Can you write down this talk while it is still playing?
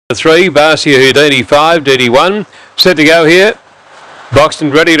3, Barcia Houdini 5, DD1. Set to go here. Boxed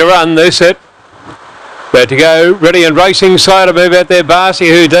and ready to run. They're set. About to go, ready and racing, slow to move out there,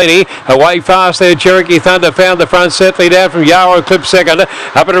 Barcia Houdini, away fast there, Cherokee Thunder found the front, settling down from Yarrow Clip second,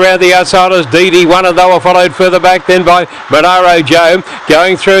 up and around the outsiders, DD1, and they were followed further back then by Monaro Joe,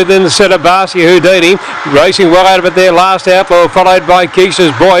 going through then the set of Barcia Houdini, racing well out of it there, Last Outlaw, followed by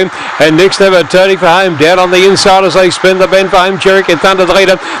Keisha's Boy, and next never turning for home, down on the inside as they spin the bend for home, Cherokee Thunder the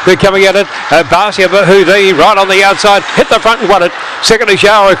leader, they're coming at it, Barcia Houdini right on the outside, hit the front and won it, second is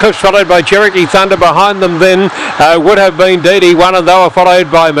Yarrow Clips, followed by Cherokee Thunder behind them then would have been DD1, and they were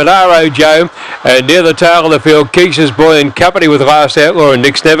followed by Monaro Joe, and near the tail of the field Keisha's Boy in company with Last Outlaw and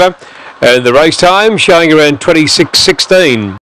Nick's Never, and the race time showing around 26:16.